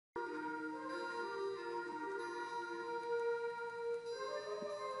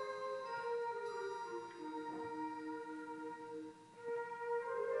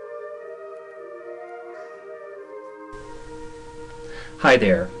Hi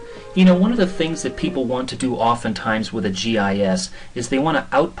there. You know, one of the things that people want to do oftentimes with a GIS is they want to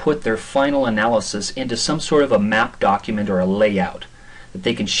output their final analysis into some sort of a map document or a layout that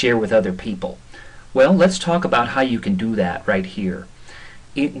they can share with other people. Well, let's talk about how you can do that right here.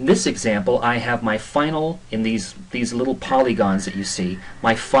 In this example, I have my final, in these little polygons that you see,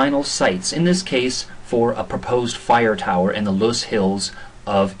 my final sites, in this case for a proposed fire tower in the Loess Hills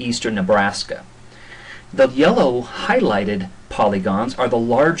of eastern Nebraska. The yellow highlighted polygons are the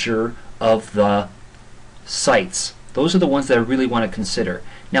larger of the sites. Those are the ones that I really want to consider.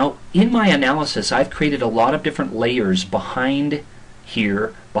 Now, in my analysis, I've created a lot of different layers behind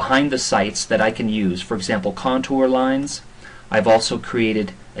here, behind the sites that I can use. For example, contour lines. I've also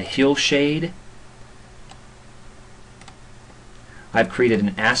created a hill shade. I've created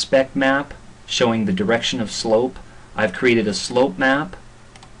an aspect map showing the direction of slope. I've created a slope map.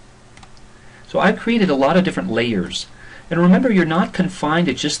 So I've created a lot of different layers. And remember, you're not confined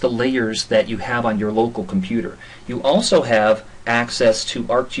to just the layers that you have on your local computer. You also have access to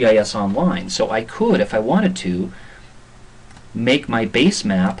ArcGIS Online. So I could, if I wanted to, make my base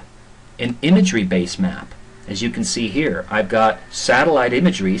map an imagery base map. As you can see here, I've got satellite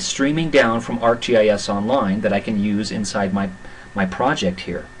imagery streaming down from ArcGIS Online that I can use inside my project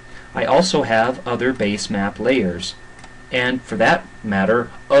here. I also have other base map layers, and for that matter,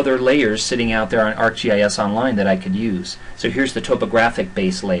 other layers sitting out there on ArcGIS Online that I could use. So here's the topographic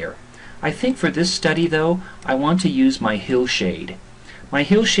base layer. I think for this study, though, I want to use my hill shade. My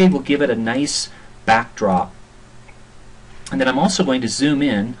hill shade will give it a nice backdrop. And then I'm also going to zoom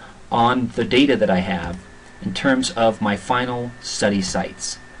in on the data that I have in terms of my final study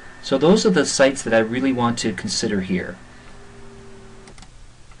sites. So those are the sites that I really want to consider here.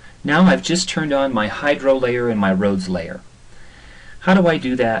 Now I've just turned on my hydro layer and my roads layer. How do I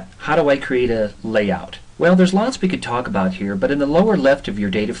do that? How do I create a layout? Well, there's lots we could talk about here, but in the lower left of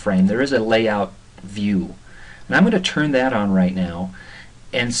your data frame there is a layout view. And I'm going to turn that on right now.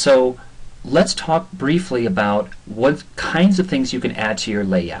 And so let's talk briefly about what kinds of things you can add to your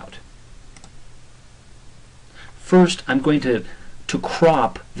layout. First, I'm going to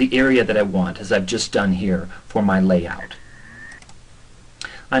crop the area that I want, as I've just done here for my layout.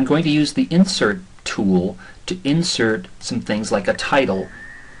 I'm going to use the Insert tool to insert some things like a title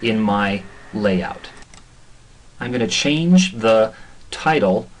in my layout. I'm going to change the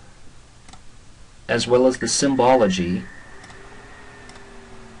title as well as the symbology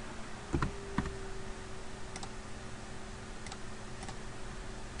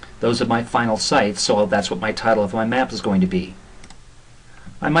Those are my final sites, so that's what my title of my map is going to be.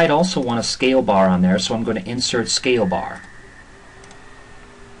 I might also want a scale bar on there, so I'm going to insert scale bar.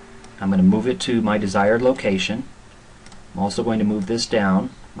 I'm going to move it to my desired location. I'm also going to move this down,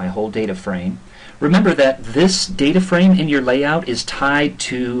 my whole data frame. Remember that this data frame in your layout is tied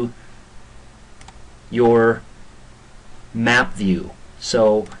to your map view.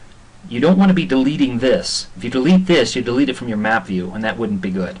 So you don't want to be deleting this. If you delete this, you delete it from your map view, and that wouldn't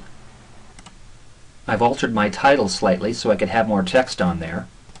be good. I've altered my title slightly so I could have more text on there.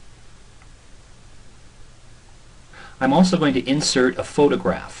 I'm also going to insert a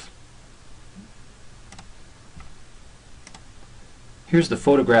photograph. Here's the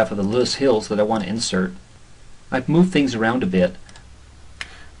photograph of the Loess Hills that I want to insert. I've moved things around a bit.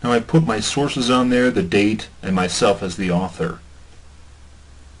 Now I put my sources on there, the date, and myself as the author.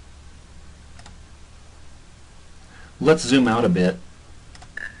 Let's zoom out a bit.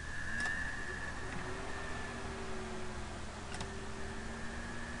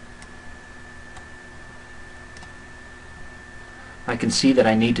 I can see that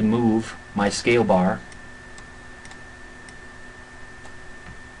I need to move my scale bar.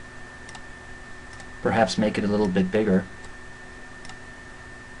 Perhaps make it a little bit bigger.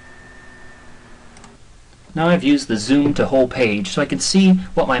 Now I've used the zoom to whole page so I can see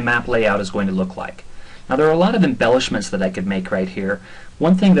what my map layout is going to look like. Now there are a lot of embellishments that I could make right here.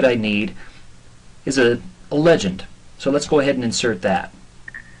 One thing that I need is a legend. So let's go ahead and insert that.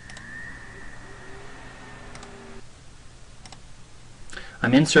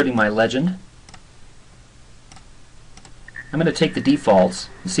 I'm inserting my legend. I'm going to take the defaults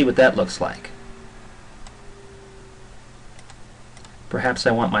and see what that looks like. Perhaps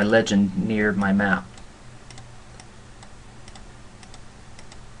I want my legend near my map.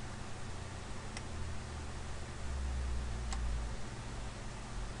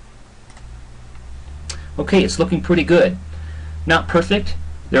 Okay, it's looking pretty good. Not perfect.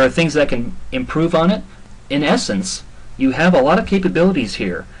 There are things that can improve on it. In essence, you have a lot of capabilities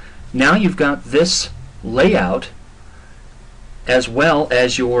here. Now you've got this layout as well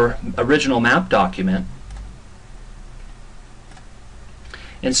as your original map document.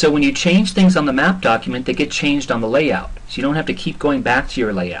 And so when you change things on the map document, they get changed on the layout. So you don't have to keep going back to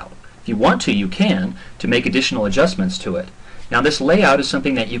your layout. If you want to, you can, to make additional adjustments to it. Now this layout is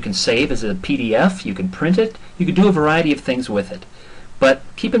something that you can save as a PDF, you can print it, you can do a variety of things with it. But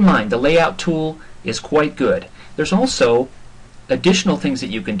keep in mind, the layout tool is quite good. There's also additional things that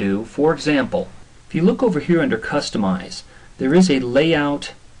you can do. For example, if you look over here under Customize, there is a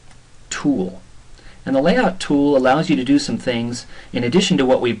layout tool. And the layout tool allows you to do some things in addition to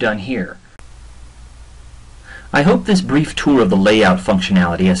what we've done here. I hope this brief tour of the layout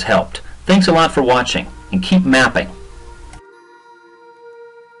functionality has helped. Thanks a lot for watching, and keep mapping.